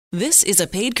This is a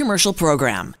paid commercial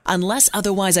program. Unless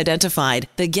otherwise identified,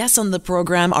 the guests on the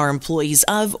program are employees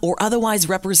of or otherwise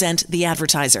represent the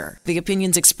advertiser. The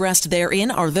opinions expressed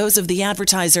therein are those of the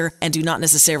advertiser and do not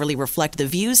necessarily reflect the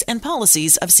views and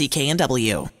policies of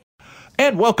CKNW.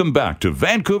 And welcome back to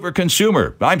Vancouver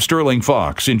Consumer. I'm Sterling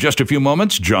Fox. In just a few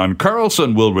moments, John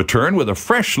Carlson will return with a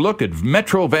fresh look at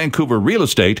Metro Vancouver real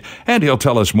estate, and he'll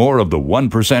tell us more of the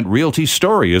 1% Realty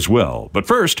story as well. But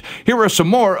first, here are some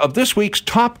more of this week's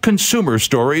top consumer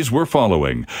stories we're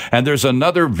following. And there's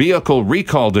another vehicle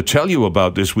recall to tell you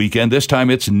about this weekend. This time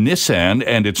it's Nissan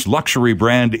and its luxury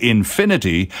brand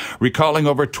Infiniti, recalling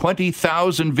over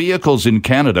 20,000 vehicles in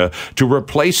Canada to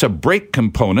replace a brake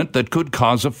component that could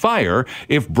cause a fire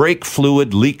if brake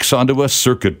fluid leaks onto a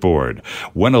circuit board.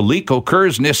 When a leak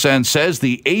occurs, Nissan says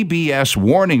the ABS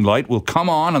warning light will come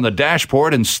on the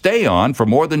dashboard and stay on for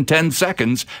more than 10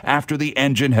 seconds after the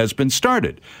engine has been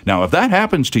started. Now, if that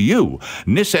happens to you,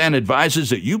 Nissan advises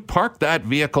that you park that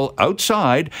vehicle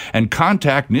outside and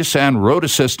contact Nissan Road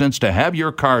Assistance to have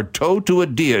your car towed to a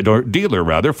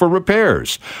dealer for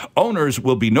repairs. Owners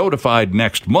will be notified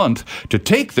next month to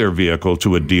take their vehicle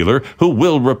to a dealer who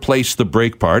will replace the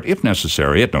brake part if necessary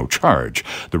at no charge.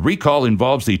 The recall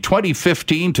involves the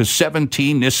 2015 to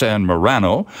 17 Nissan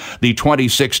Murano, the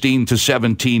 2016 to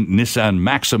 17 Nissan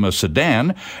Maxima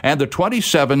sedan, and the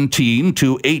 2017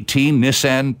 to 18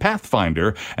 Nissan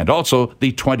Pathfinder, and also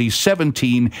the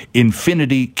 2017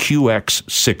 Infiniti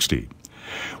QX60.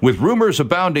 With rumors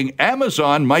abounding,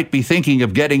 Amazon might be thinking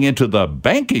of getting into the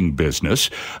banking business.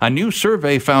 A new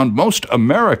survey found most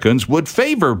Americans would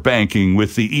favor banking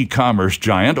with the e-commerce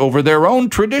giant over their own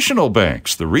traditional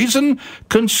banks. The reason?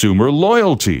 Consumer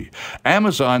loyalty.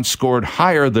 Amazon scored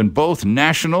higher than both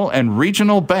national and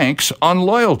regional banks on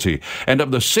loyalty. And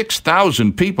of the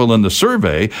 6,000 people in the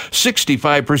survey,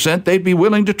 65% they'd be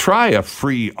willing to try a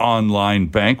free online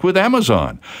bank with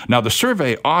Amazon. Now, the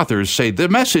survey authors say the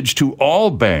message to all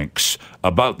banks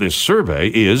about this survey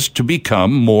is to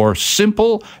become more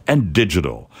simple and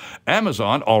digital.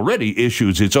 Amazon already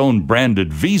issues its own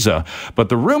branded Visa, but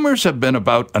the rumors have been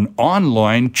about an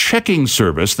online checking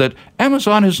service that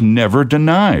Amazon has never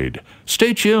denied.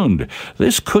 Stay tuned.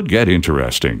 This could get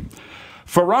interesting.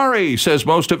 Ferrari says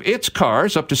most of its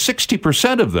cars, up to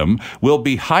 60% of them, will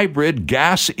be hybrid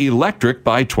gas-electric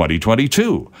by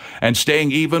 2022. And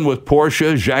staying even with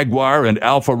Porsche, Jaguar, and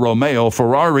Alfa Romeo,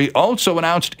 Ferrari also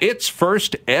announced its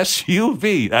first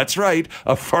SUV. That's right,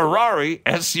 a Ferrari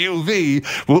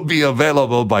SUV will be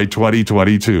available by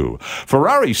 2022.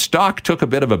 Ferrari stock took a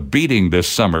bit of a beating this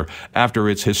summer after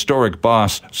its historic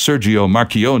boss, Sergio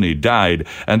Marchionne, died,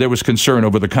 and there was concern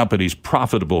over the company's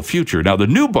profitable future. Now, the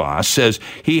new boss says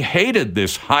he hated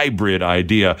this hybrid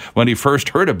idea when he first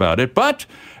heard about it, but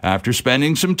after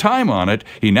spending some time on it,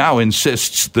 he now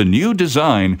insists the new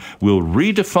design will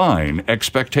redefine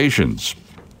expectations.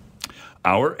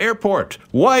 Our airport,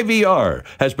 YVR,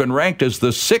 has been ranked as the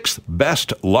 6th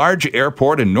best large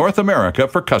airport in North America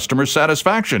for customer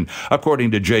satisfaction, according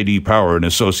to J.D. Power and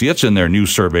Associates in their new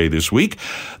survey this week.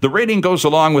 The rating goes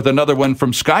along with another one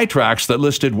from Skytrax that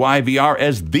listed YVR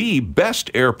as the best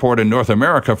airport in North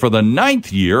America for the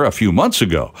 9th year a few months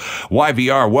ago.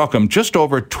 YVR welcomed just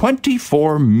over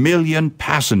 24 million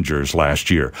passengers last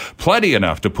year, plenty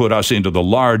enough to put us into the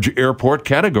large airport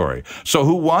category. So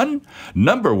who won?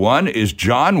 Number 1 is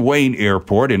John Wayne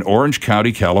Airport in Orange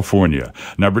County, California.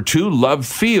 Number 2, Love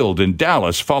Field in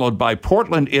Dallas, followed by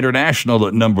Portland International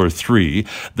at number 3,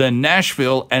 then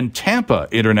Nashville and Tampa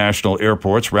International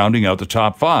Airports rounding out the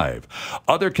top 5.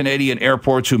 Other Canadian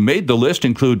airports who made the list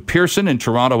include Pearson in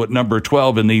Toronto at number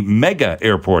 12 in the mega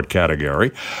airport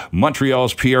category.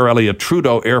 Montreal's Pierre Elliott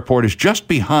Trudeau Airport is just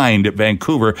behind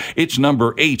Vancouver. It's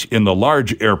number 8 in the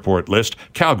large airport list.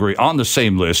 Calgary, on the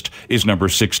same list, is number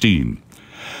 16.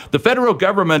 The federal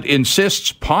government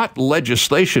insists pot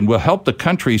legislation will help the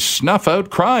country snuff out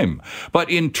crime. But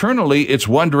internally, it's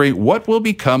wondering what will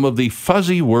become of the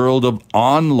fuzzy world of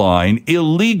online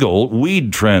illegal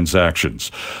weed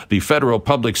transactions. The Federal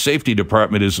Public Safety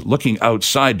Department is looking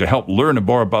outside to help learn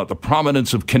more about the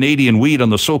prominence of Canadian weed on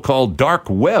the so-called dark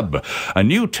web. A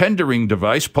new tendering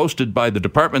device posted by the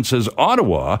department says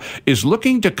Ottawa is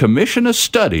looking to commission a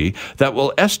study that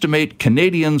will estimate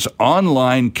Canadians'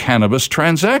 online cannabis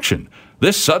transactions.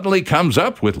 This suddenly comes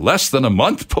up with less than a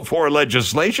month before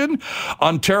legislation.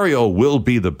 Ontario will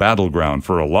be the battleground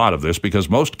for a lot of this because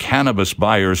most cannabis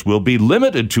buyers will be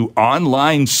limited to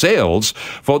online sales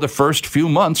for the first few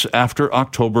months after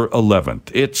October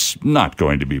 11th. It's not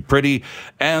going to be pretty,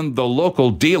 and the local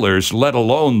dealers, let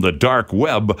alone the dark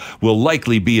web, will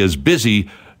likely be as busy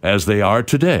as they are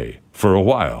today. for a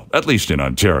while, at least in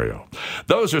Ontario.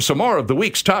 Those are some more of the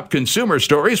week's top consumer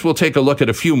stories. We'll take a look at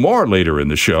a few more later in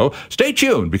the show. Stay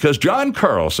tuned because John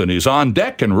Carlson is on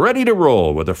deck and ready to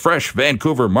roll with a fresh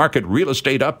Vancouver market real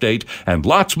estate update and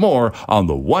lots more on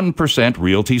the 1%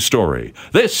 Realty story.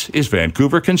 This is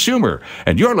Vancouver Consumer,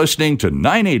 and you're listening to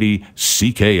 980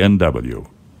 CKNW.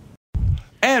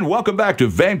 And welcome back to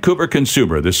Vancouver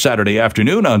Consumer this Saturday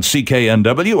afternoon on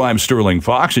CKNW. I'm Sterling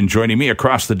Fox, and joining me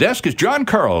across the desk is John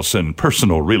Carlson,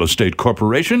 Personal Real Estate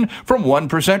Corporation from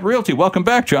 1% Realty. Welcome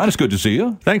back, John. It's good to see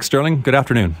you. Thanks, Sterling. Good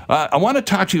afternoon. I want to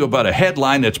talk to you about a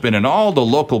headline that's been in all the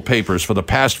local papers for the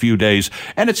past few days,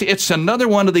 and it's another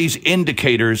one of these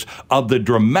indicators of the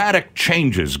dramatic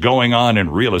changes going on in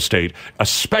real estate,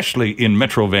 especially in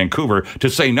Metro Vancouver,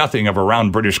 to say nothing of around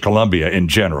British Columbia in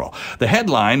general. The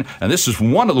headline, and this is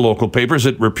one of the local papers,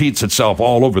 it repeats itself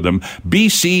all over them,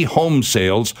 BC home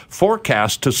sales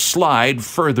forecast to slide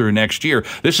further next year.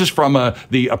 This is from a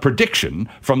prediction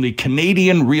from the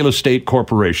Canadian Real Estate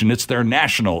Corporation. It's their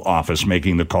national office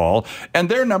making the call, and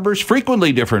their numbers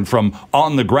frequently different from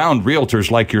on-the-ground realtors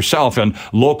like yourself and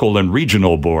local and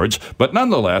regional boards, but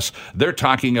nonetheless, they're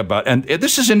talking about, and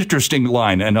this is an interesting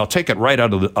line, and I'll take it right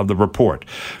out of the report.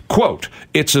 Quote,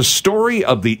 "It's a story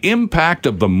of the impact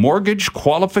of the mortgage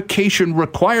qualification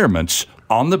requirements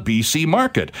on the BC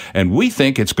market, and we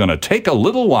think it's going to take a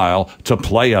little while to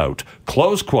play out."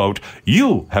 Close quote.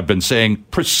 You have been saying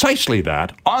precisely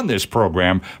that on this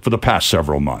program for the past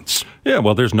several months. Yeah,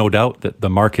 well, there's no doubt that the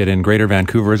market in Greater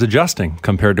Vancouver is adjusting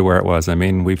compared to where it was. I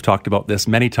mean, we've talked about this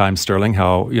many times, Sterling,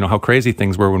 how crazy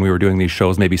things were when we were doing these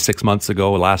shows maybe 6 months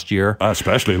ago, last year.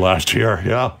 Especially last year,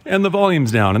 yeah. And the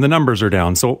volume's down and the numbers are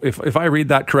down. So if I read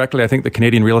that correctly, I think the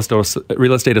Canadian Real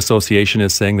Estate Association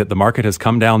is saying that the market has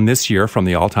come down this year from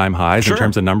the all-time highs in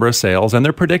terms of number of sales, and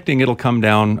they're predicting it'll come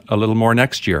down a little more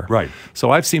next year. Right.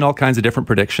 So I've seen all kinds of different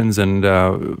predictions, and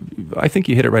I think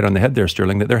you hit it right on the head there,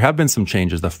 Sterling, that there have been some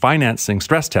changes. The financing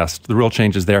stress test, the real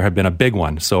changes there have been a big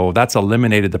one. So that's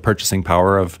eliminated the purchasing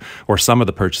power or some of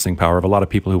the purchasing power of a lot of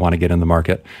people who want to get in the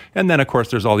market. And then, of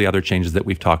course, there's all the other changes that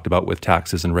we've talked about with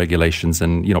taxes and regulations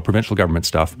and, provincial government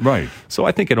stuff. Right. So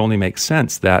I think it only makes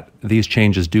sense that these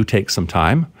changes do take some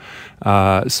time.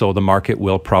 So the market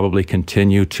will probably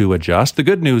continue to adjust. The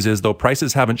good news is, though,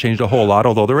 prices haven't changed a whole lot,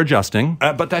 although they're adjusting.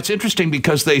 But that's interesting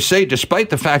because they say,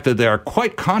 despite the fact that they are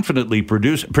quite confidently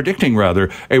predicting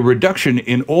a reduction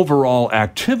in overall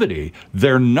activity,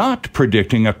 they're not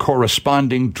predicting a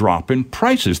corresponding drop in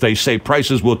prices. They say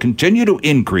prices will continue to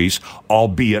increase,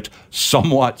 albeit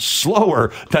somewhat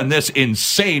slower than this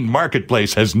insane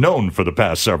marketplace has known for the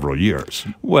past several years.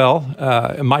 Well,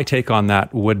 my take on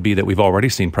that would be that we've already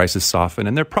seen prices soften,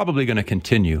 and they're probably going to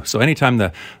continue. So anytime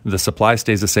the supply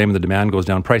stays the same and the demand goes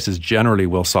down, prices generally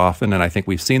will soften, and I think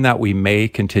we've seen that. We may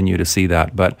continue to see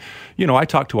that. But, I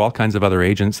talk to all kinds of other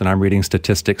agents, and I'm reading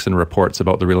statistics and reports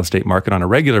about the real estate market on a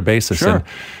regular basis. Sure.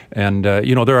 And there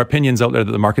are opinions out there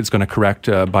that the market's going to correct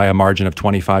by a margin of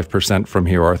 25% from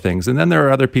here or things. And then there are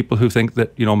other people who think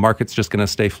that, market's just going to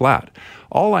stay flat.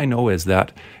 All I know is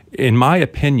that, in my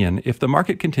opinion, if the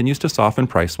market continues to soften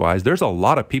price-wise, there's a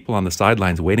lot of people on the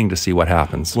sidelines waiting to see what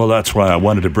happens. Well, that's why I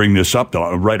wanted to bring this up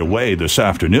right away this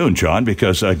afternoon, John,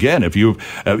 because, again, if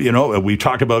we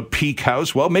talk about peak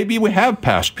house, well, maybe we have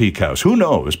passed peak house. Who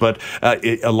knows? But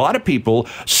a lot of people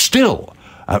still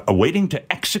waiting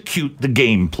to execute the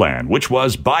game plan, which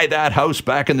was buy that house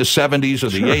back in the 70s or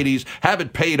the 80s, have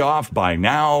it paid off by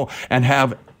now, and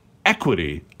have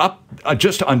equity up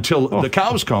just until the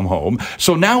cows come home.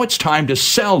 So now it's time to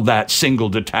sell that single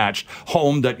detached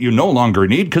home that you no longer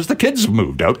need because the kids have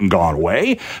moved out and gone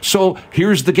away. So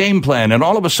here's the game plan. And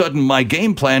all of a sudden, my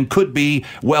game plan could be,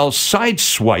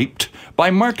 sideswiped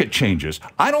by market changes.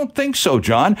 I don't think so,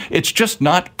 John. It's just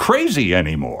not crazy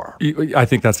anymore. I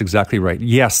think that's exactly right.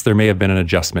 Yes, there may have been an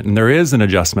adjustment, and there is an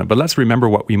adjustment, but let's remember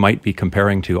what we might be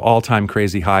comparing to: all-time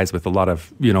crazy highs with a lot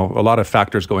of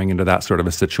factors going into that sort of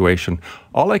a situation.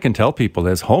 All I can tell people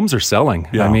is homes are selling.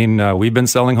 Yeah. I mean, we've been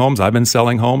selling homes. I've been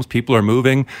selling homes. People are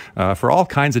moving for all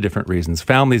kinds of different reasons.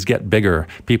 Families get bigger.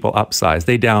 People upsize.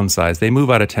 They downsize. They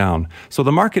move out of town. So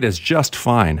the market is just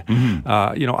fine. Mm-hmm.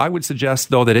 I would suggest,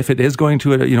 though, that if it is going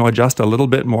to adjust a little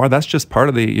bit more, that's just part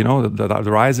of the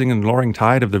rising and lowering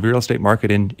tide of the real estate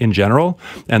market in general,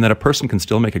 and that a person can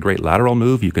still make a great lateral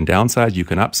move. You can downsize, you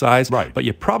can upsize, right. But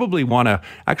you probably want to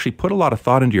actually put a lot of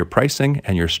thought into your pricing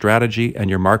and your strategy and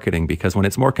your marketing, because when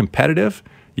it's more competitive,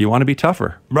 you want to be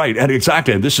tougher. Right, and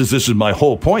exactly. And this is my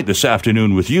whole point this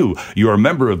afternoon with you. You're a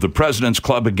member of the President's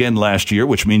Club again last year,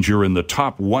 which means you're in the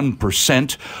top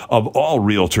 1% of all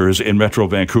realtors in Metro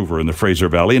Vancouver in the Fraser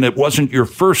Valley. And it wasn't your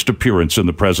first appearance in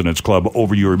the President's Club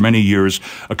over your many years,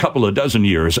 a couple of dozen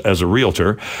years as a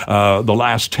realtor, the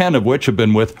last 10 of which have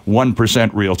been with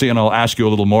 1% Realty. And I'll ask you a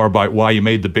little more about why you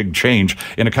made the big change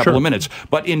in a couple of minutes.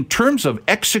 But in terms of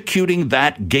executing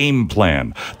that game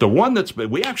plan, the one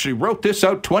we actually wrote this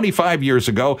out 25 years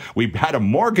ago. We had a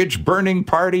mortgage burning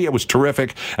party. It was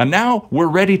terrific. And now we're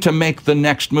ready to make the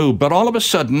next move. But all of a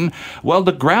sudden, well,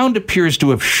 the ground appears to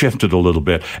have shifted a little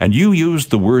bit. And you used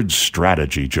the word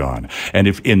strategy, John. And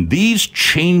if in these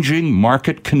changing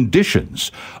market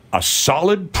conditions, a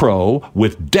solid pro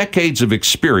with decades of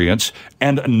experience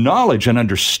and knowledge and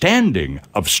understanding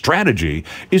of strategy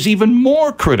is even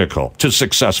more critical to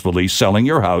successfully selling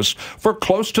your house for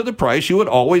close to the price you would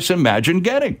always imagine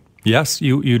getting. Yes,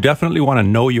 you definitely want to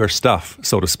know your stuff,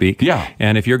 so to speak. Yeah.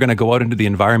 And if you're going to go out into the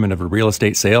environment of a real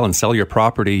estate sale and sell your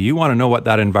property, you want to know what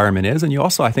that environment is. And you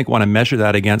also, I think, want to measure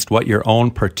that against what your own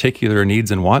particular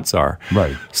needs and wants are.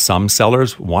 Right. Some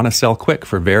sellers want to sell quick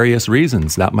for various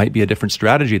reasons. That might be a different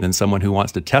strategy than someone who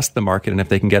wants to test the market. And if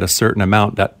they can get a certain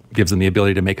amount, that gives them the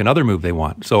ability to make another move they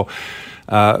want. So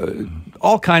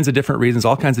all kinds of different reasons,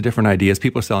 all kinds of different ideas.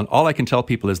 People are selling. All I can tell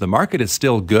people is the market is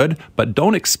still good, but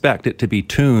don't expect it to be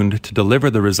tuned to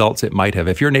deliver the results it might have.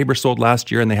 If your neighbor sold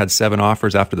last year and they had 7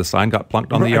 offers after the sign got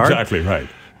plunked on the yard. Exactly right.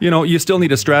 You know, you still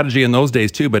need a strategy in those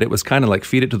days too, but it was kind of like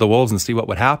feed it to the wolves and see what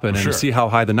would happen and see how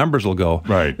high the numbers will go.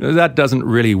 Right. That doesn't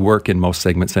really work in most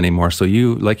segments anymore. So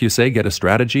you, like you say, get a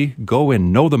strategy, go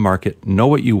in, know the market, know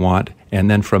what you want,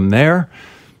 and then from there,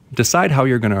 decide how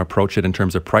you're going to approach it in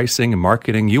terms of pricing and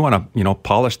marketing. You want to,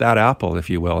 polish that apple, if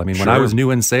you will. I mean, when I was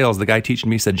new in sales, the guy teaching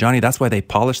me said, Johnny, that's why they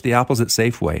polish the apples at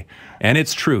Safeway. And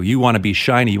it's true. You want to be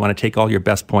shiny. You want to take all your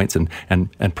best points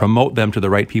and promote them to the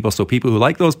right people. So people who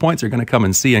like those points are going to come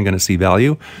and see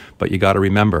value. But you got to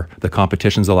remember, the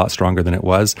competition's a lot stronger than it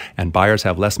was. And buyers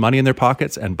have less money in their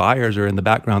pockets. And buyers are in the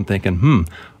background thinking,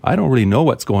 I don't really know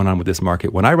what's going on with this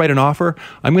market. When I write an offer,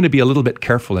 I'm going to be a little bit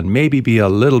careful and maybe be a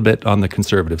little bit on the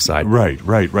conservative side. Right.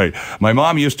 My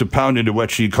mom used to pound into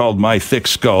what she called my thick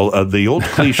skull, the old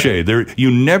cliche, you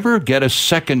never get a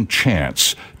second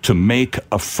chance to make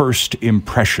a first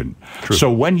impression. True.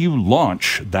 So when you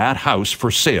launch that house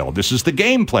for sale, this is the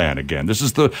game plan again. This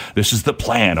is the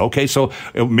plan. Okay, so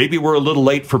maybe we're a little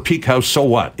late for Peak House, so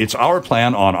what? It's our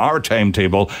plan on our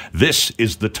timetable. This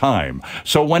is the time.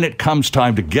 So when it comes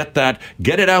time to get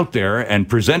it out there and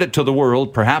present it to the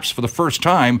world, perhaps for the first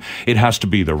time, it has to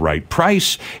be the right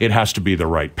price. It has to be the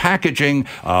right packaging,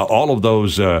 all of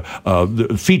those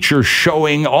features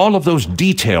showing, all of those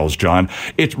details, John.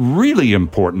 It's really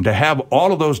important to have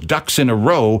all of those ducks in a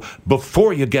row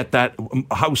before you get that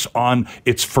house on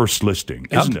its first listing,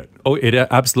 isn't it? Oh, it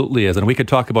absolutely is. And we could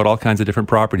talk about all kinds of different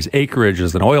properties,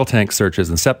 acreages and oil tank searches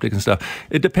and septic and stuff.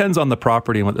 It depends on the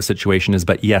property and what the situation is.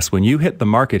 But yes, when you hit the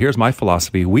market, here's my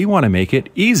philosophy. We want to make it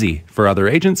easy for other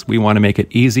agents. We want to make it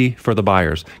easy for the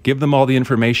buyers. Give them all the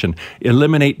information.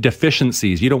 Eliminate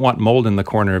deficiencies. You don't want mold in the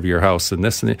corner of your house and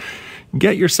this and that.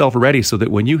 Get yourself ready so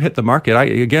that when you hit the market,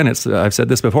 I've said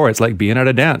this before, it's like being at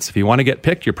a dance. If you want to get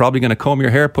picked, you're probably going to comb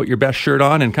your hair, put your best shirt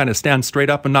on, and kind of stand straight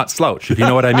up and not slouch, if you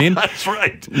know what I mean. That's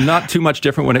right. Not too much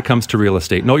different when it comes to real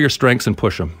estate. Know your strengths and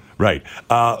push them. Right.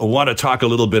 I want to talk a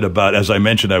little bit about, as I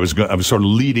mentioned, I was sort of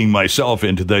leading myself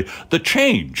into the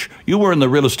change. You were in the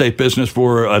real estate business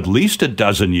for at least a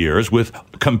dozen years with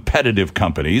competitive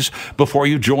companies before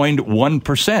you joined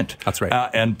 1%. That's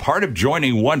right. And part of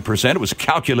joining 1%, it was a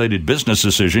calculated business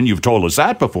decision. You've told us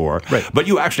that before. Right. But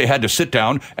you actually had to sit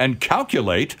down and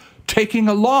calculate taking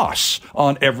a loss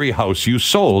on every house you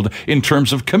sold in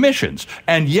terms of commissions.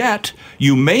 And yet,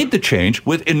 you made the change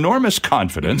with enormous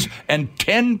confidence, and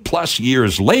 10 plus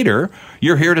years later,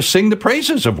 you're here to sing the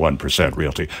praises of 1%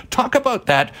 Realty. Talk about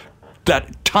that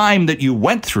time that you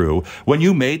went through when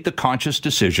you made the conscious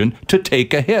decision to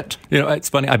take a hit. It's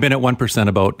funny. I've been at 1%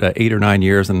 about 8 or 9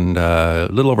 years and a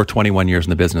little over 21 years in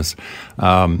the business.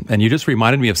 And you just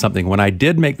reminded me of something. When I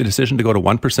did make the decision to go to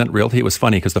 1% Realty, it was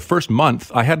funny because the first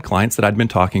month I had clients that I'd been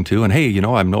talking to and, hey,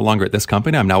 I'm no longer at this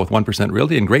company. I'm now with 1%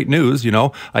 Realty, and great news,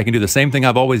 I can do the same thing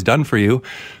I've always done for you,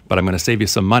 but I'm going to save you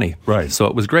some money. Right. So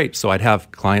it was great. So I'd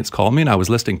have clients call me and I was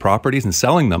listing properties and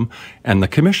selling them, and the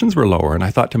commissions were lower. And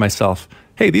I thought to myself,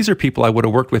 hey, these are people I would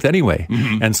have worked with anyway.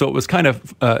 And so it was kind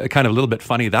of a little bit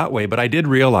funny that way. But I did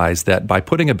realize that by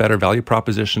putting a better value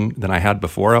proposition than I had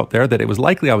before out there, that it was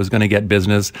likely I was going to get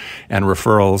business and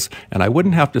referrals, and I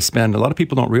wouldn't have to spend. A lot of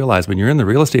people don't realize when you're in the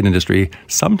real estate industry,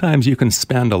 sometimes you can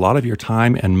spend a lot of your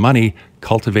time and money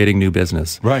cultivating new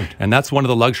business. Right. And that's one of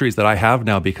the luxuries that I have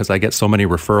now, because I get so many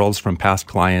referrals from past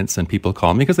clients, and people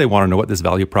call me because they want to know what this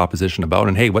value proposition about,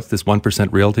 and hey, what's this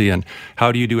 1% realty, and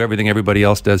how do you do everything everybody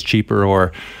else does cheaper,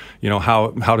 or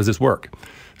how does this work?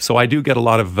 So I do get a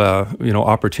lot of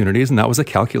opportunities, and that was a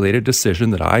calculated decision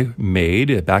that I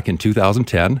made back in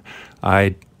 2010.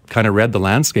 I kind of read the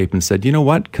landscape and said, you know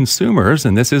what, consumers,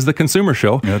 and this is the consumer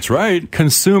show. That's right.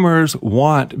 Consumers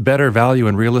want better value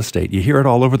in real estate. You hear it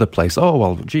all over the place. Oh,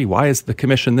 well, gee, why is the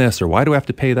commission this, or why do I have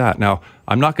to pay that? Now,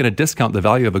 I'm not going to discount the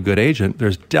value of a good agent.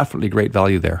 There's definitely great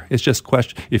value there. It's just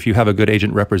if you have a good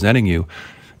agent representing you,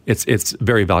 it's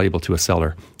very valuable to a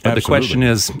seller. But the question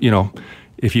is,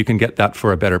 if you can get that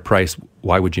for a better price,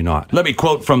 why would you not? Let me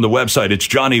quote from the website. It's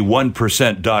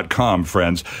Johnny1%.com,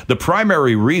 friends. The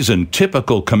primary reason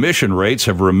typical commission rates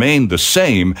have remained the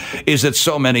same is that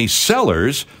so many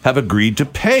sellers have agreed to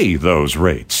pay those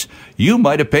rates. You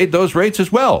might have paid those rates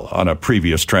as well on a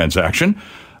previous transaction,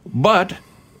 but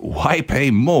why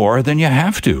pay more than you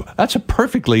have to? That's a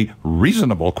perfectly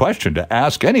reasonable question to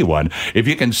ask anyone. If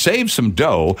you can save some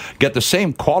dough, get the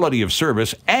same quality of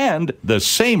service, and the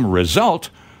same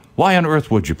result, why on earth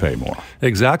would you pay more?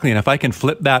 Exactly. And if I can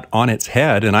flip that on its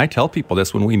head, and I tell people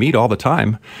this when we meet all the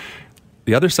time,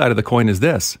 the other side of the coin is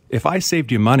this. If I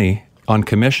saved you money on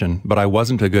commission, but I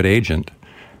wasn't a good agent,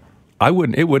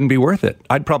 it wouldn't be worth it.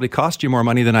 I'd probably cost you more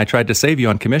money than I tried to save you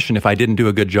on commission if I didn't do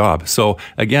a good job. So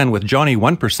again, with Johnny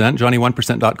 1%,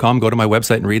 Johnny1%.com, go to my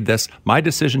website and read this. My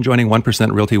decision joining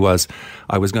 1% Realty was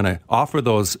I was going to offer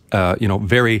those,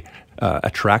 very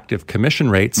attractive commission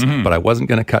rates, but I wasn't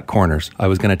going to cut corners. I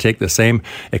was going to take the same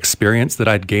experience that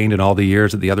I'd gained in all the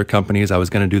years at the other companies. I was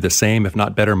going to do the same, if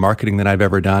not better, marketing than I've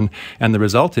ever done. And the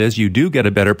result is you do get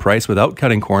a better price without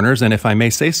cutting corners. And if I may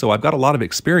say so, I've got a lot of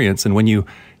experience. And when you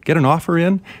get an offer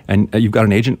in and you've got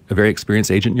an agent, a very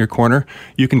experienced agent in your corner,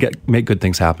 you can make good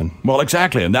things happen. Well,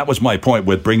 exactly. And that was my point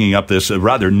with bringing up this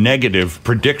rather negative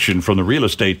prediction from the real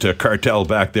estate cartel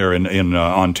back there in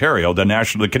Ontario,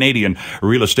 the Canadian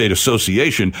Real Estate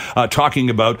Association, talking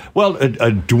about,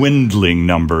 dwindling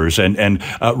numbers and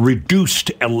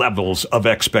reduced levels of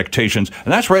expectations.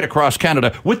 And that's right across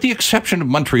Canada, with the exception of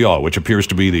Montreal, which appears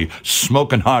to be the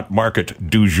smoking hot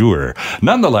market du jour.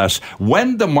 Nonetheless,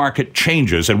 when the market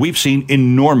changes, and we've seen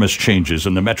enormous changes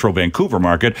in the Metro Vancouver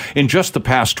market in just the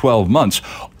past 12 months,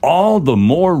 all the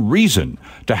more reason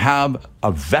to have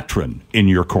a veteran in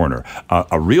your corner,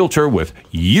 a realtor with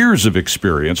years of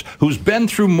experience who's been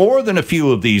through more than a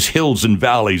few of these hills and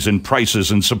valleys in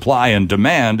prices and supply and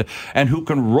demand, and who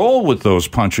can roll with those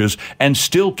punches and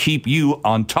still keep you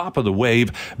on top of the wave,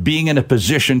 being in a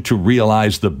position to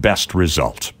realize the best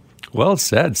result. Well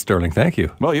said, Sterling. Thank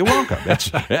you. Well, you're welcome.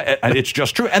 It's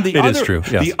just true. And it is true,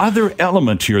 yes. The other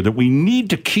element here that we need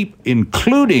to keep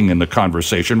including in the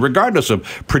conversation, regardless of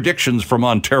predictions from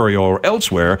Ontario or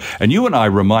elsewhere, and you and I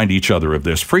remind each other of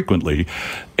this frequently,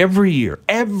 every year,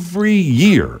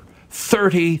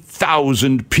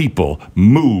 30,000 people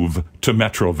move to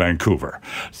Metro Vancouver.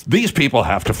 These people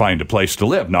have to find a place to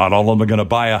live. Not all of them are going to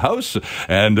buy a house,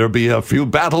 and there'll be a few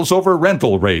battles over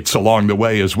rental rates along the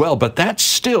way as well. But that's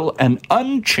still an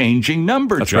unchanging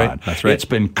number, that's John. Right. That's right. It's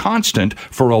been constant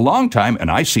for a long time,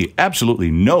 and I see absolutely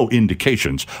no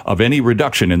indications of any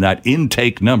reduction in that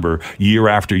intake number year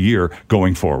after year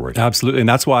going forward. Absolutely, and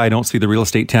that's why I don't see the real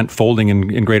estate tent folding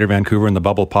in Greater Vancouver and the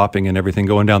bubble popping and everything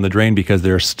going down the drain, because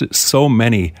there's so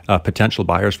many potential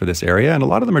buyers for this area, and a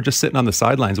lot of them are just sitting on the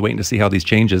sidelines waiting to see how these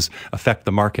changes affect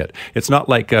the market. It's not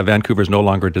like Vancouver's no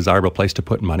longer a desirable place to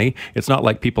put money. It's not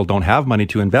like people don't have money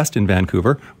to invest in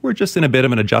Vancouver. We're just in a bit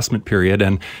of an adjustment period,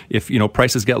 and if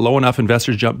prices get low enough,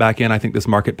 investors jump back in, I think this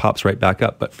market pops right back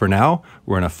up. But for now,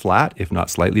 we're in a flat, if not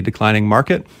slightly declining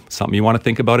market. Something you want to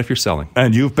think about if you're selling.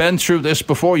 And you've been through this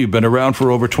before. You've been around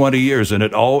for over 20 years, and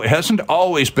it hasn't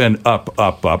always been up,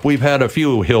 up, up. We've had a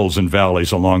few hills and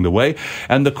valleys along the way,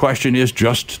 and the question is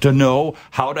just to know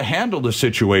how to handle the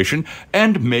situation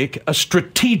and make a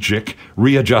strategic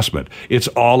readjustment. It's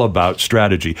all about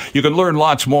strategy. You can learn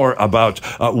lots more about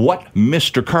what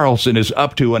Mr. Carlson is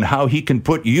up to and how he can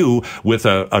put you with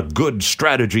a good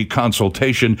strategy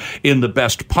consultation in the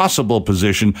best possible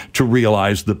position to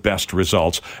realize the best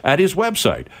results at his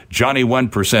website,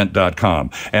 Johnny1%.com.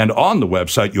 And on the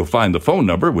website, you'll find the phone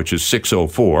number, which is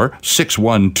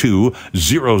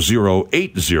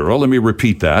 604-612-0080. Let me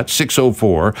repeat that,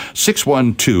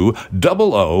 604-612-0080.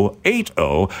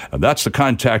 822-0080. And that's the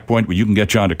contact point where you can get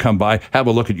John to come by, have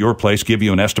a look at your place, give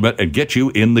you an estimate, and get you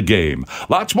in the game.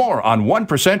 Lots more on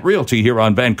 1% Realty here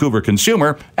on Vancouver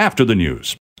Consumer after the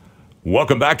news.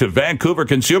 Welcome back to Vancouver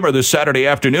Consumer this Saturday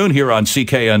afternoon here on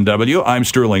CKNW. I'm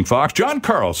Sterling Fox. John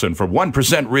Carlson from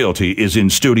 1% Realty is in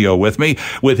studio with me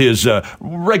with his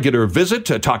regular visit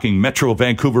talking Metro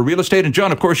Vancouver real estate. And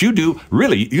John, of course, you do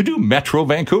Metro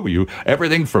Vancouver. You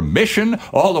everything from Mission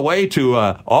all the way to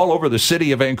all over the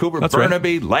city of Vancouver, That's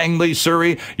Burnaby, right. Langley,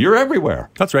 Surrey. You're everywhere.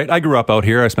 That's right. I grew up out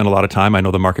here. I spent a lot of time. I know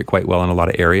the market quite well in a lot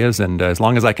of areas. And as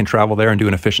long as I can travel there and do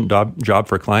an efficient job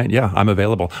for a client, yeah, I'm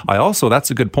available. That's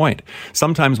a good point.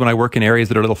 Sometimes when I work in areas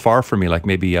that are a little far from me, like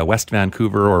maybe West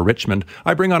Vancouver or Richmond,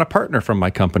 I bring on a partner from my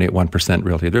company at 1%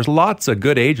 Realty. There's lots of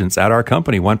good agents at our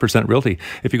company, 1% Realty.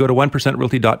 If you go to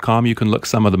 1%realty.com, you can look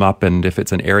some of them up. And if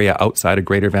it's an area outside of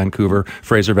Greater Vancouver,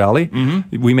 Fraser Valley,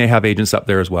 we may have agents up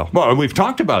there as well. Well, we've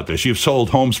talked about this. You've sold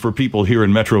homes for people here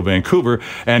in Metro Vancouver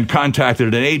and contacted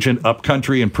an agent up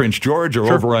country in Prince George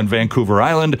or over on Vancouver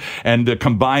Island, and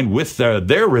combined with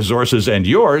their resources and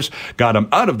yours, got them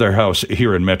out of their house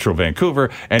here in Metro Vancouver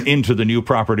and into the new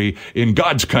property in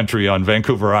God's country on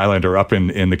Vancouver Island or up in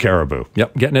the Caribou.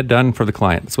 Yep, getting it done for the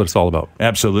client. That's what it's all about.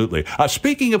 Absolutely.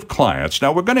 Speaking of clients,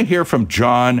 now we're going to hear from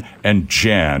John and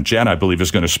Jan. Jan, I believe, is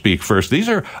going to speak first. These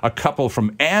are a couple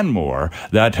from Anmore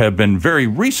that have been very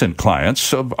recent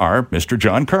clients of our Mr.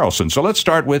 John Carlson. So let's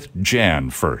start with Jan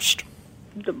first.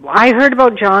 I heard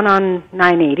about John on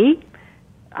 980,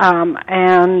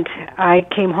 and I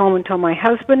came home and told my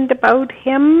husband about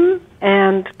him,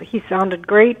 and he sounded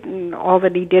great and all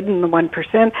that he did in the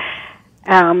 1%.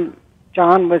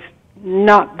 John was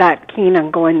not that keen on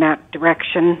going that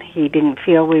direction. He didn't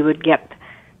feel we would get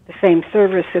the same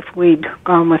service if we'd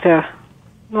gone with a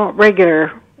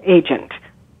regular agent.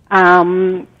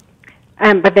 But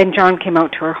then John came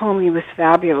out to our home. He was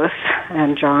fabulous,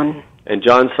 and John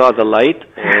saw the light,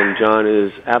 and John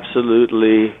is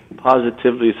absolutely,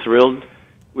 positively thrilled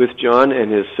with John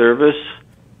and his service,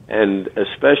 and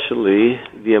especially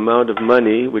the amount of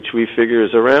money, which we figure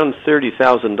is around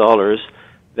 $30,000,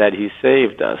 that he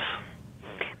saved us.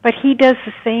 But he does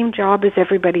the same job as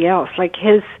everybody else. Like,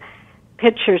 his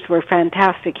pictures were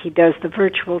fantastic. He does the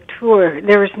virtual tour.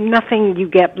 There is nothing you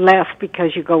get less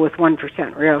because you go with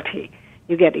 1% Realty.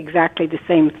 You get exactly the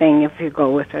same thing if you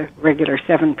go with a regular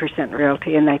 7%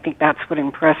 Realty, and I think that's what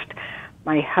impressed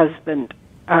my husband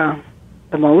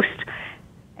the most.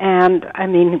 And, I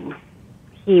mean,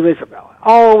 he was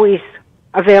always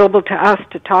available to us,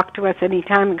 to talk to us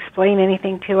anytime, explain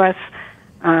anything to us.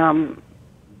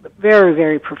 Very,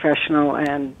 very professional,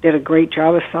 and did a great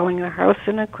job of selling the house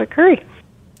in a quick hurry.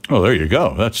 Oh, there you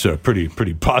go. That's pretty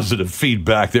positive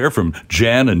feedback there from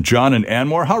Jan and John and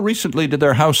Anmore. How recently did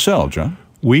their house sell, John?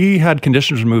 We had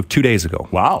conditions removed 2 days ago.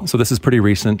 Wow. So this is pretty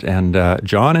recent. And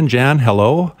John and Jan,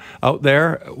 hello out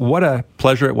there. What a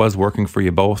pleasure it was working for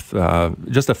you both.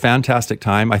 Just a fantastic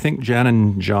time. I think Jan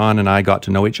and John and I got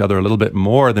to know each other a little bit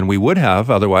more than we would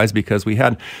have otherwise, because we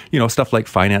had, stuff like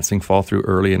financing fall through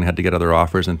early and had to get other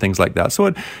offers and things like that.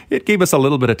 So it gave us a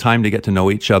little bit of time to get to know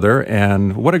each other.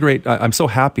 And what a great, I'm so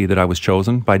happy that I was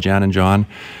chosen by Jan and John.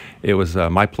 It was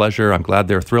my pleasure. I'm glad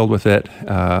they're thrilled with it.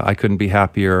 I couldn't be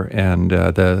happier. And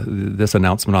this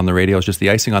announcement on the radio is just the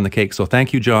icing on the cake. So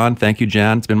thank you, John. Thank you,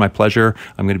 Jan. It's been my pleasure.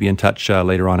 I'm going to be in touch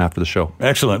later on after the show.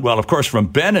 Excellent. Well, of course, from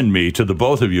Ben and me to the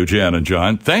both of you, Jan and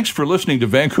John, thanks for listening to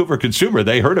Vancouver Consumer.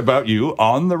 They heard about you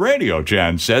on the radio,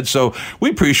 Jan said. So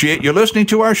we appreciate you listening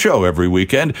to our show every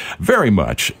weekend very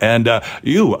much. And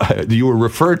you were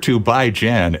referred to by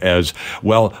Jan as,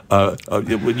 well,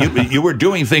 you were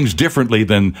doing things differently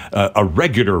than a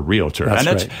regular realtor.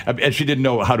 That's right. And she didn't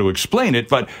know how to explain it,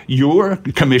 but your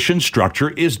commission structure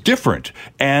is different.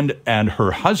 And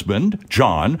her husband,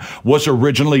 John, was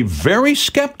originally very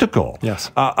skeptical.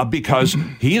 Yes. Because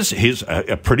he's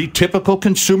a pretty typical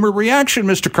consumer reaction,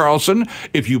 Mr. Carlson.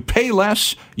 If you pay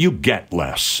less, you get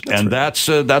less.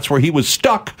 That's where he was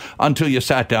stuck until you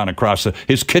sat down across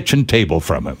his kitchen table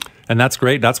from him. And that's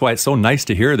great. That's why it's so nice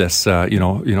to hear this,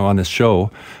 on this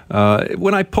show.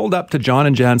 When I pulled up to John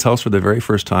and Jan's house for the very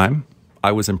first time,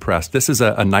 I was impressed. This is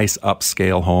a nice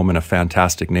upscale home in a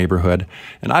fantastic neighborhood.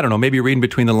 And I don't know, maybe reading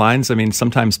between the lines, I mean,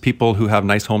 sometimes people who have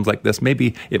nice homes like this,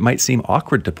 maybe it might seem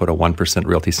awkward to put a 1%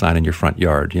 Realty sign in your front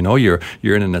yard. You're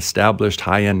in an established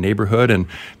high-end neighborhood, and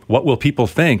what will people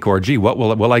think? Or, gee,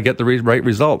 will I get the right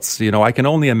results? I can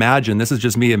only imagine. This is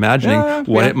just me imagining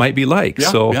what it might be like.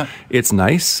 It's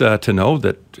nice to know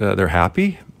that they're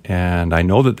happy. And I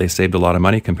know that they saved a lot of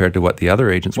money compared to what the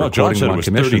other agents were quoting on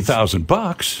commissions.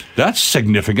 $30,000. That's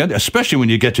significant, especially when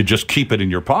you get to just keep it in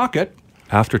your pocket.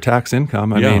 after-tax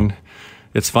income. I mean,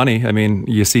 it's funny. I mean,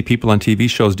 you see people on TV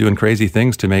shows doing crazy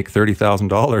things to make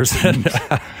 $30,000. And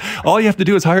all you have to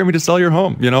do is hire me to sell your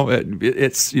home.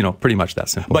 It's pretty much that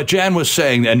simple. But Jan was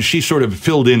saying, and she sort of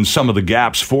filled in some of the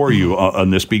gaps for you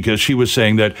on this, because she was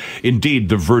saying that indeed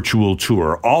the virtual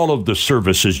tour, all of the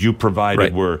services you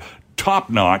provided were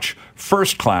top-notch,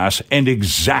 first class, and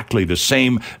exactly the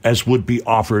same as would be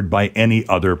offered by any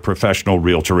other professional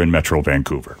realtor in Metro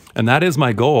Vancouver. And that is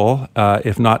my goal,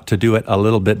 if not to do it a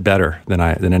little bit better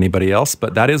than anybody else.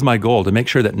 But that is my goal, to make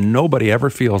sure that nobody ever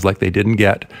feels like they didn't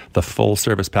get the full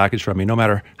service package from me, no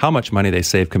matter how much money they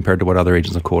save compared to what other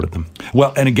agents have quoted them.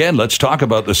 Well, and again, let's talk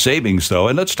about the savings, though,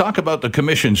 and let's talk about the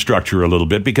commission structure a little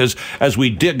bit, because as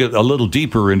we dig a little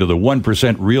deeper into the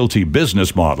 1% Realty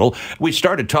business model, we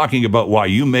started talking about why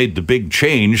you made the big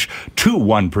change to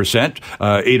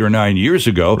 1% 8 or 9 years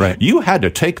ago. Right. You had to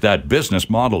take that business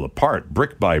model apart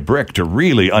brick by brick to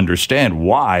really understand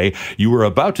why you were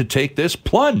about to take this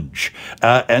plunge.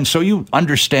 And so you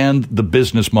understand the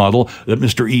business model that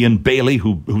Mr. Ian Bailey,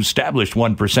 who established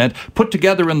 1%, put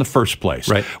together in the first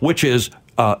place, which is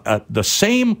the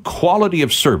same quality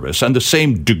of service and the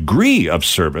same degree of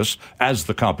service as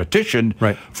the competition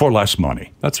for less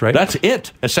money. That's right. That's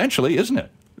it, essentially, isn't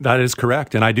it? That is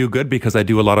correct. And I do good because I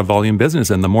do a lot of volume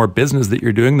business. And the more business that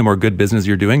you're doing, the more good business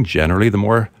you're doing, generally, the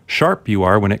more sharp you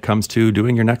are when it comes to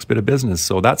doing your next bit of business.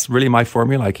 So that's really my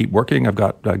formula. I keep working. I've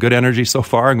got good energy so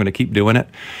far. I'm going to keep doing it.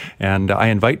 And I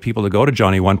invite people to go to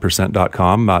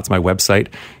Johnny1%.com. It's my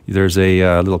website. There's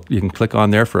a little, you can click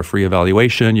on there for a free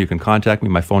evaluation. You can contact me.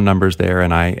 My phone number's there,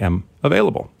 and I am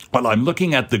available. Well, I'm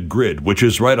looking at the grid, which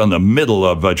is right on the middle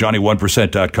of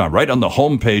Johnny1%.com, right on the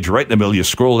homepage, right in the middle. You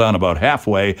scroll down about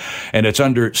halfway, and it's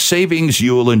under Savings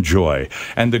You'll Enjoy.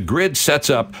 And the grid sets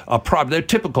up their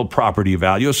typical property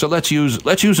value. So let's use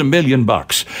 $1 million.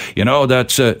 You know,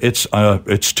 that's it's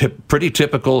pretty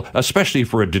typical, especially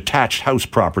for a detached house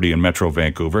property in Metro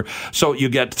Vancouver. So you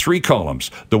get 3 columns: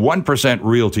 the 1%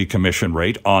 Realty commission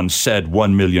rate on said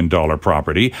 $1 million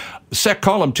property.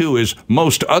 Column 2 is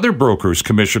most other brokers'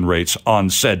 commission rates on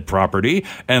said property,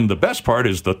 and the best part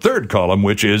is the third column,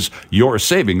 which is your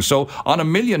savings. So on $1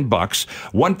 million,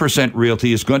 1%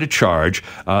 Realty is going to charge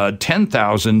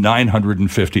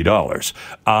 $10,950.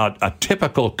 A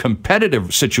typical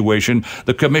competitive situation,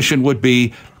 the commission would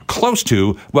be close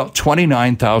to,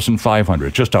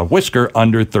 $29,500, just a whisker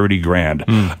under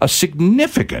 $30,000. A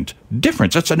significant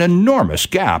difference. That's an enormous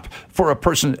gap for a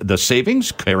person. The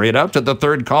savings, carry it out to the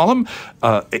third column,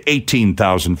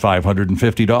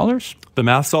 $18,550. The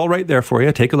math's all right there for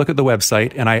you. Take a look at the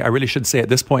website. And I really should say at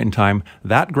this point in time,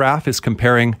 that graph is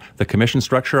comparing the commission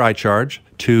structure I charge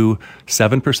to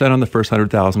 7% on the first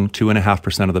 100,000,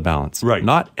 2.5% of the balance. Right.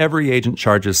 Not every agent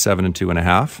charges 7 and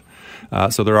 2.5.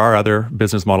 So there are other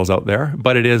business models out there,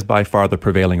 but it is by far the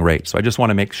prevailing rate. So I just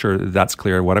want to make sure that's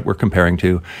clear what we're comparing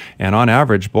to. And on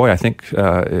average, boy, I think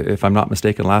if I'm not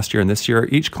mistaken, last year and this year,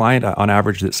 each client on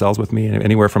average that sells with me,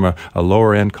 anywhere from a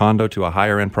lower end condo to a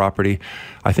higher end property,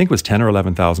 I think was $10,000 or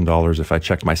 $11,000 if I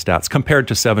checked my stats, compared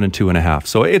to 7 and 2.5.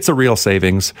 So it's a real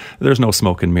savings. There's no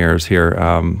smoke and mirrors here.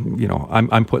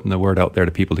 I'm putting the word out there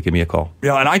to people to give me a call.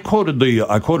 Yeah, and I quoted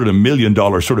 $1 million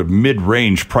sort of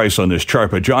mid-range price on this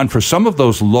chart. But John, for some of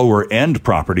those lower end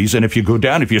properties, and if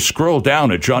you scroll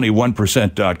down at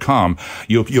Johnny1%.com,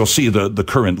 you'll see the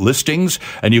current listings,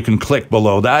 and you can click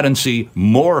below that and see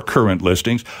more current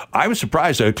listings. I was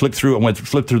surprised. I flipped through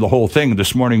the whole thing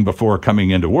this morning before coming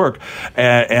into work.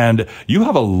 And you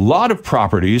have a lot of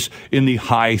properties in the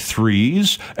high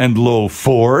 3s and low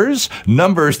 4s,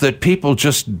 numbers that people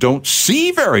just don't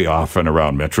see very often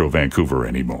around Metro Vancouver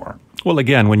anymore. Well,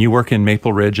 again, when you work in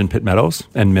Maple Ridge and Pitt Meadows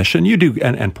and Mission, you do,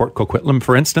 and Port Coquitlam,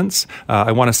 for instance.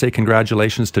 I want to say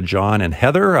congratulations to John and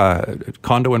Heather,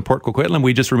 condo in Port Coquitlam.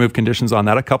 We just removed conditions on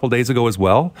that a couple days ago as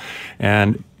well.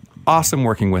 And awesome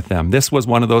working with them. This was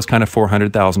one of those kind of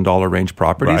 $400,000 range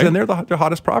properties, and they're the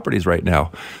hottest properties right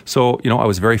now. So, I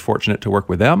was very fortunate to work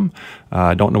with them.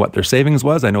 I don't know what their savings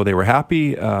was. I know they were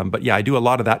happy. But yeah, I do a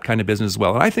lot of that kind of business as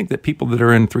well. And I think that people that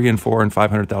are in $300,000 and $400,000 and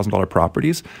 $500,000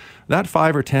 properties, that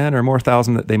 5 or 10 or more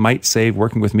thousand that they might save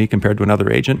working with me compared to another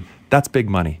agent, that's big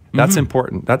money. That's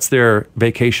important. That's their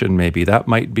vacation maybe. That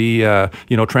might be,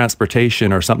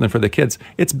 transportation or something for the kids.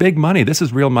 It's big money. This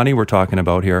is real money we're talking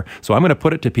about here. So I'm going to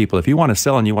put it to people. If you want to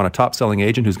sell and you want a top selling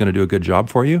agent who's going to do a good job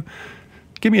for you,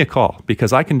 give me a call,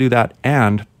 because I can do that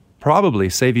and probably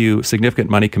save you significant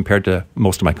money compared to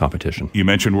most of my competition. You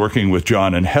mentioned working with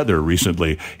John and Heather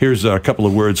recently. Here's a couple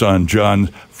of words on John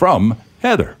from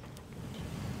Heather.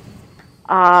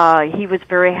 He was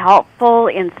very helpful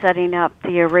in setting up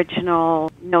the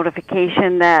original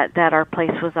notification that our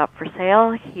place was up for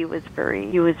sale. He was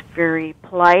very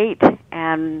polite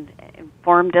and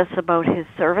informed us about his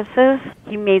services.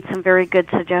 He made some very good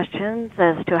suggestions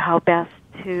as to how best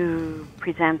to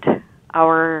present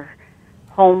our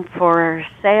home for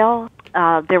sale.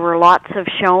 There were lots of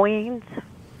showings,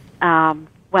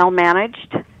 well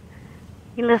managed.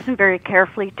 He listened very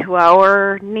carefully to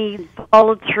our needs,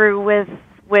 followed through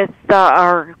with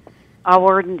our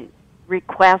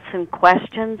requests and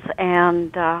questions,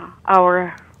 and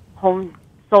our home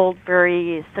sold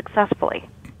very successfully.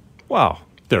 Wow,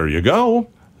 there you go.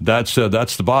 That's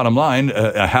the bottom line.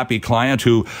 A happy client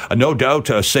who, no doubt,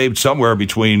 saved somewhere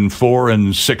between $4,000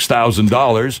 and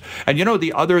 $6,000. And you know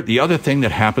the other thing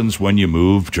that happens when you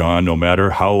move, John, no matter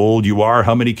how old you are,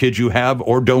 how many kids you have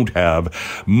or don't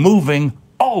have, moving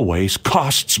always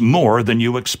costs more than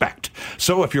you expect.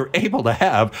 So if you're able to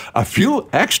have a few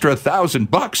extra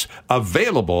 $1,000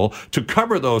 available to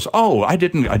cover those, we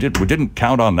didn't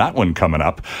count on that one coming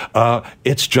up.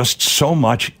 It's just so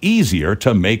much easier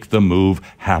to make the move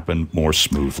happen more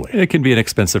smoothly. It can be an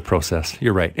expensive process.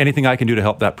 You're right. Anything I can do to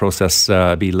help that process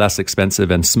be less expensive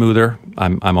and smoother,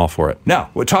 I'm all for it. Now,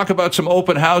 we'll talk about some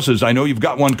open houses. I know you've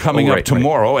got one coming up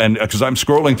tomorrow, and because I'm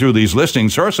scrolling through these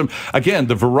listings, there are some, again,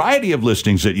 the variety of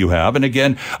listings that you have, and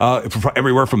again,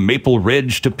 everywhere from Maple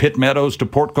Ridge to Pitt Meadows to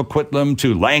Port Coquitlam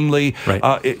to Langley. Right.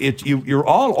 You're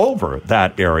all over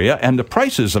that area, and the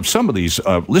prices of some of these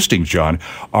listings, John,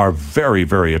 are very,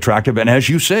 very attractive. And as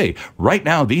you say, right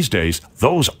now, these days,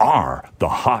 those are the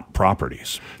hot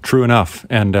properties. True enough.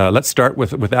 And let's start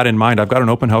with that in mind. I've got an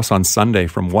open house on Sunday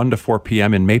from 1 to 4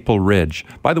 p.m. in Maple Ridge.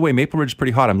 By the way, Maple Ridge is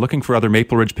pretty hot. I'm looking for other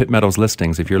Maple Ridge Pitt Meadows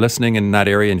listings. If you're listening in that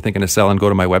area and you're thinking of selling, go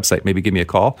to my website. Maybe give me a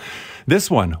call.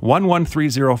 This one,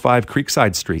 11305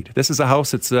 Creekside Street. This is a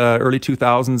house. It's early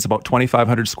 2000s, about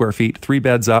 2,500 square feet, 3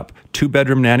 beds up,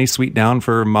 2-bedroom nanny suite down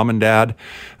for mom and dad,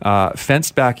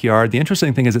 fenced backyard. The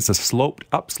interesting thing is it's a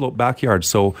upslope backyard.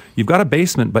 So you've got a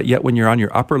basement, but yet when you're on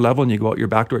your upper level and you go out your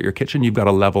back door at your kitchen, you've got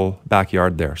a level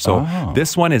backyard there. So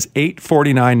This one is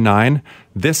 $849,900.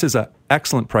 This is an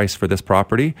excellent price for this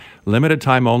property. Limited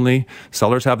time only.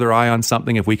 Sellers have their eye on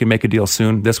something. If we can make a deal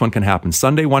soon, this one can happen.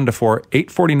 Sunday 1 to 4,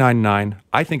 $849,900.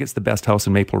 I think it's the best house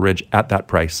in Maple Ridge at that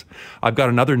price. I've got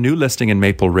another new listing in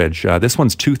Maple Ridge. This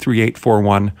one's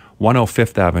 23841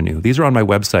 105th Avenue. These are on my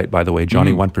website, by the way,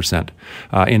 Johnny 1%,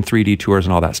 in 3D tours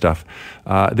and all that stuff.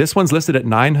 This one's listed at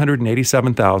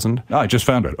 $987,000. I just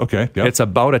found it. Okay. Yep. It's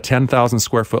about a 10,000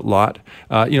 square foot lot.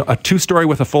 A 2-story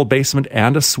with a full basement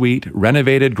and a suite,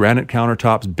 renovated granite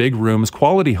countertops, big rooms,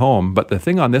 quality home. But the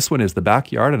thing on this one is the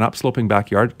backyard, an upsloping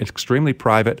backyard. It's extremely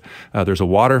private. There's a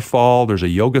waterfall. There's a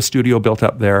yoga studio built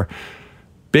up there.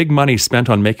 Big money spent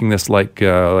on making this like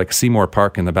Seymour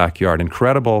Park in the backyard.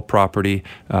 Incredible property.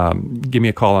 Give me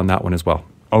a call on that one as well.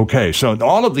 Okay, so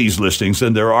all of these listings,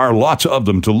 and there are lots of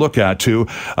them to look at too.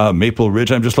 Maple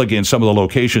Ridge, I'm just looking at some of the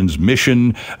locations: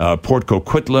 Mission, Port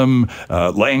Coquitlam,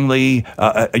 Langley.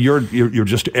 You're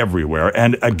just everywhere.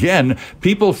 And again,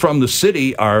 people from the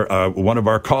city are one of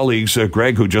our colleagues,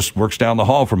 Greg, who just works down the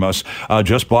hall from us,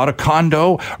 just bought a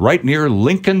condo right near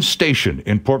Lincoln Station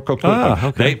in Port Coquitlam.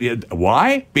 Okay.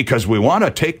 Why? Because we want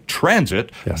to take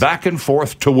transit back and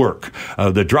forth to work.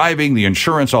 The driving, the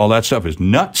insurance, all that stuff is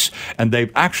nuts, and they've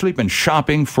actually been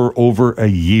shopping for over a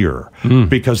year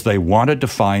because they wanted to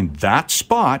find that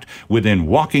spot within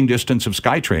walking distance of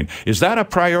SkyTrain. Is that a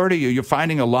priority? Are you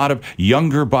finding a lot of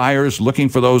younger buyers looking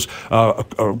for those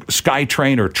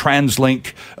SkyTrain or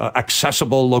TransLink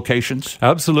accessible locations?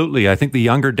 Absolutely. I think the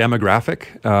younger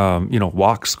demographic,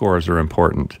 walk scores are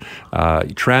important.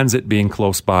 Transit being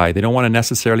close by. They don't want to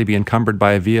necessarily be encumbered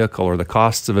by a vehicle or the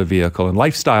costs of a vehicle. And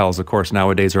lifestyles, of course,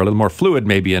 nowadays are a little more fluid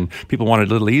maybe, and people want it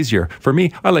a little easier. For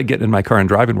me, I like getting in my car and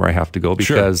driving where I have to go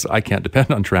because I can't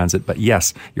depend on transit. But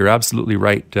yes, you're absolutely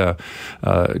right.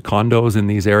 Condos in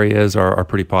these areas are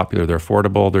pretty popular. They're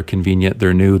affordable, they're convenient,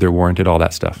 they're new, they're warranted, all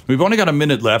that stuff. We've only got a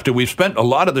minute left, and we've spent a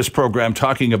lot of this program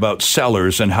talking about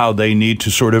sellers and how they need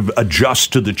to sort of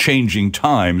adjust to the changing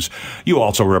times. You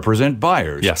also represent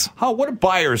buyers. Yes. What do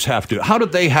buyers have to, how do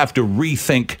they have to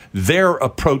rethink their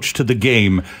approach to the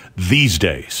game these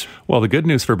days? Well, the good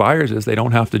news for buyers is they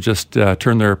don't have to just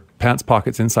turn their pants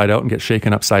pockets inside out and get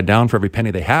shaken upside down for every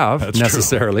penny they have. That's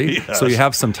necessarily. Yes. So you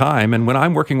have some time. And when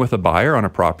I'm working with a buyer on a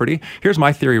property, here's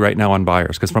my theory right now on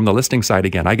buyers, because from the listing side,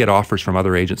 again, I get offers from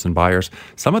other agents and buyers.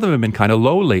 Some of them have been kind of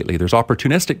low lately. There's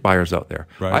opportunistic buyers out there.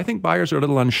 Right. I think buyers are a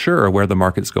little unsure where the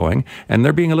market's going, and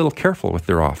they're being a little careful with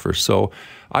their offers. So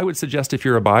I would suggest if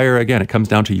you're a buyer, again, it comes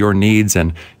down to your needs.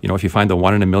 And, if you find the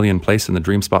 1 in a million place in the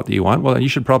dream spot that you want, well, you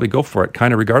should probably go for it,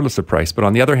 kind of regardless of price. But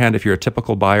on the other hand, if you're a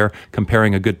typical buyer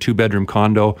comparing a good 2-bedroom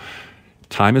condo,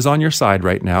 time is on your side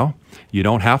right now. You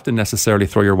don't have to necessarily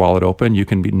throw your wallet open. You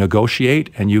can negotiate,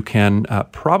 and you can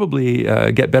probably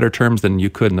get better terms than you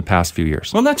could in the past few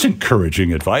years. Well, that's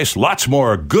encouraging advice. Lots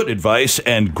more good advice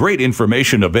and great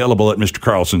information available at Mr.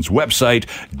 Carlson's website,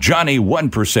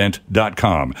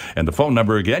 Johnny1%.com. And the phone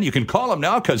number again, you can call him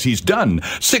now because he's done.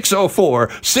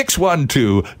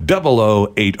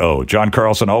 604-612-0080. John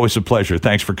Carlson, always a pleasure.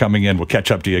 Thanks for coming in. We'll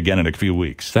catch up to you again in a few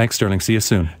weeks. Thanks, Sterling. See you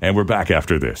soon. And we're back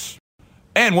after this.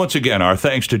 And once again, our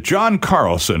thanks to John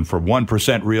Carlson for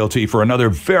 1% Realty for another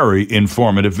very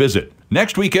informative visit.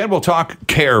 Next weekend, we'll talk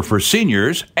care for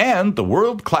seniors, and the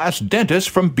world-class dentist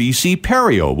from BC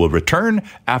Perio will return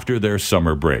after their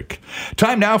summer break.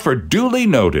 Time now for Duly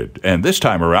Noted. And this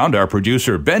time around, our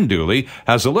producer, Ben Dooley,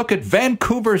 has a look at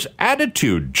Vancouver's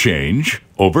attitude change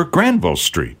over Granville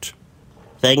Street.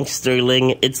 Thanks,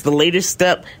 Sterling. It's the latest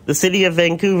step the City of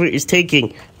Vancouver is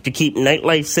taking to keep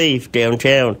nightlife safe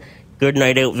downtown. Good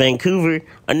Night Out Vancouver,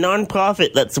 a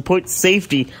non-profit that supports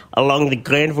safety along the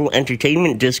Granville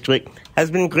Entertainment District,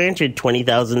 has been granted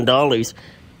 $20,000.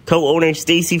 Co-owner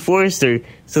Stacey Forrester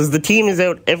says the team is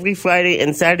out every Friday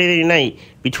and Saturday night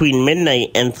between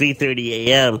midnight and 3:30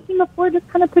 a.m. Team of 4 just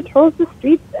kind of patrols the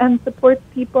streets and supports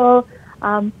people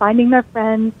finding their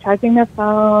friends, charging their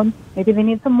phone. Maybe they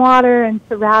need some water and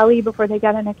to rally before they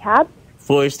get in a cab.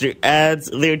 Forrester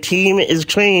adds their team is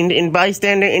trained in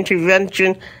bystander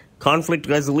intervention, conflict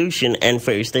resolution, and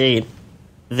first aid.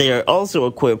 They are also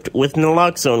equipped with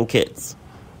naloxone kits.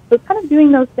 So it's kind of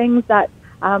doing those things that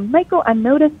might go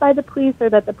unnoticed by the police,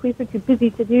 or that the police are too busy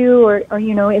to do, or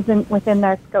isn't within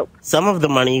their scope. Some of the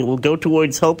money will go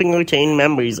towards helping retain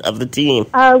members of the team.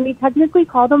 We technically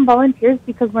call them volunteers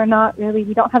because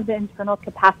we don't have the internal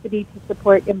capacity to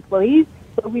support employees.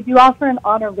 But we do offer an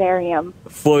honorarium.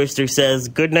 Forrester says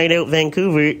Good Night Out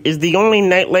Vancouver is the only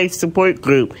nightlife support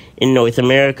group in North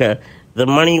America. The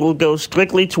money will go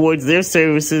strictly towards their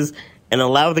services and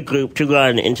allow the group to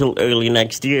run until early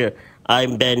next year.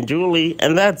 I'm Ben Dooley,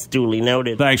 and that's Duly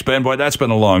Noted. Thanks, Ben. Boy, that's been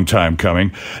a long time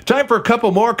coming. Time for a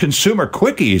couple more consumer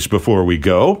quickies before we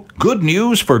go. Good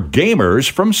news for gamers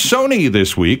from Sony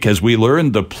this week as we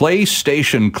learn the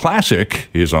PlayStation Classic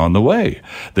is on the way.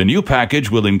 The new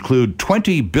package will include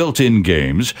 20 built-in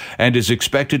games and is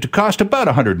expected to cost about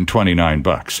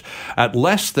 $129. At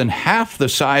less than half the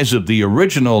size of the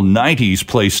original 90s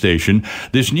PlayStation,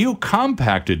 this new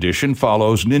compact edition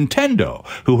follows Nintendo,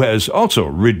 who has also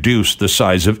reduced the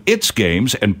size of its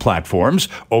games and platforms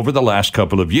over the last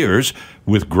couple of years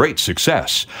with great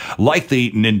success. Like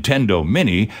the Nintendo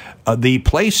Mini, the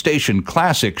PlayStation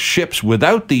Classic ships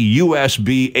without the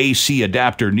USB AC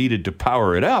adapter needed to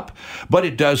power it up, but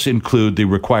it does include the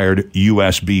required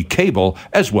USB cable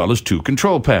as well as 2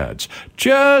 control pads.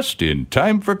 Just in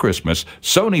time for Christmas,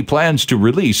 Sony plans to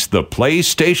release the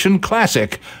PlayStation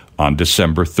Classic on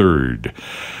December 3rd.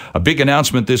 A big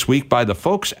announcement this week by the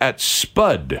folks at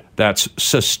SPUD, that's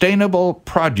Sustainable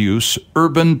Produce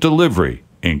Urban Delivery,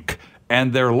 Inc.,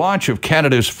 and their launch of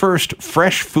Canada's first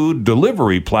fresh food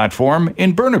delivery platform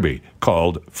in Burnaby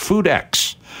called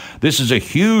FoodX. This is a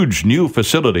huge new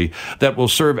facility that will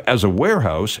serve as a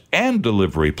warehouse and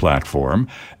delivery platform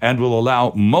and will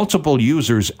allow multiple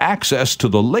users access to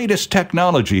the latest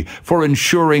technology for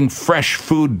ensuring fresh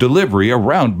food delivery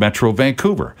around Metro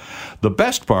Vancouver. The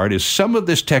best part is some of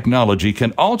this technology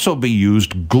can also be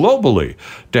used globally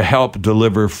to help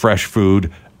deliver fresh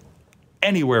food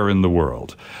anywhere in the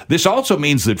world. This also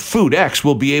means that FoodX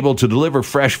will be able to deliver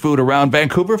fresh food around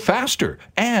Vancouver faster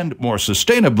and more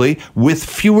sustainably with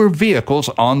fewer vehicles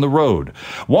on the road.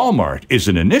 Walmart is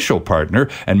an initial partner,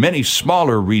 and many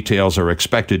smaller retailers are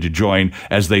expected to join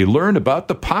as they learn about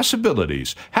the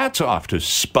possibilities. Hats off to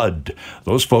SPUD.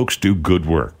 Those folks do good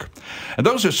work. And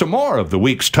those are some more of the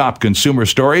week's top consumer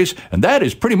stories, and that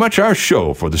is pretty much our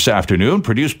show for this afternoon,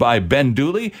 produced by Ben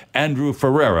Dooley. Andrew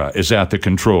Ferreira is at the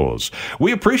controls.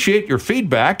 We appreciate your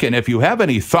feedback, and if you have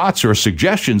any thoughts or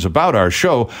suggestions about our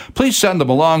show, please send them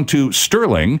along to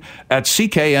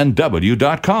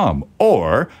sterling@cknw.com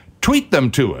or tweet them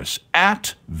to us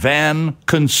at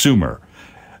VanConsumer.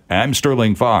 I'm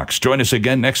Sterling Fox. Join us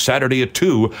again next Saturday at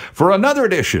 2 for another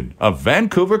edition of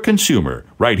Vancouver Consumer,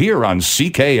 right here on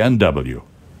CKNW.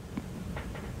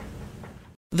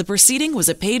 The proceeding was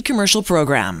a paid commercial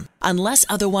program. Unless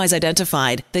otherwise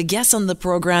identified, the guests on the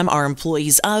program are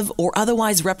employees of or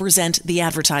otherwise represent the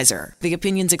advertiser. The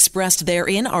opinions expressed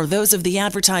therein are those of the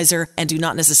advertiser and do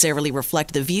not necessarily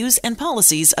reflect the views and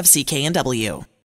policies of CKNW.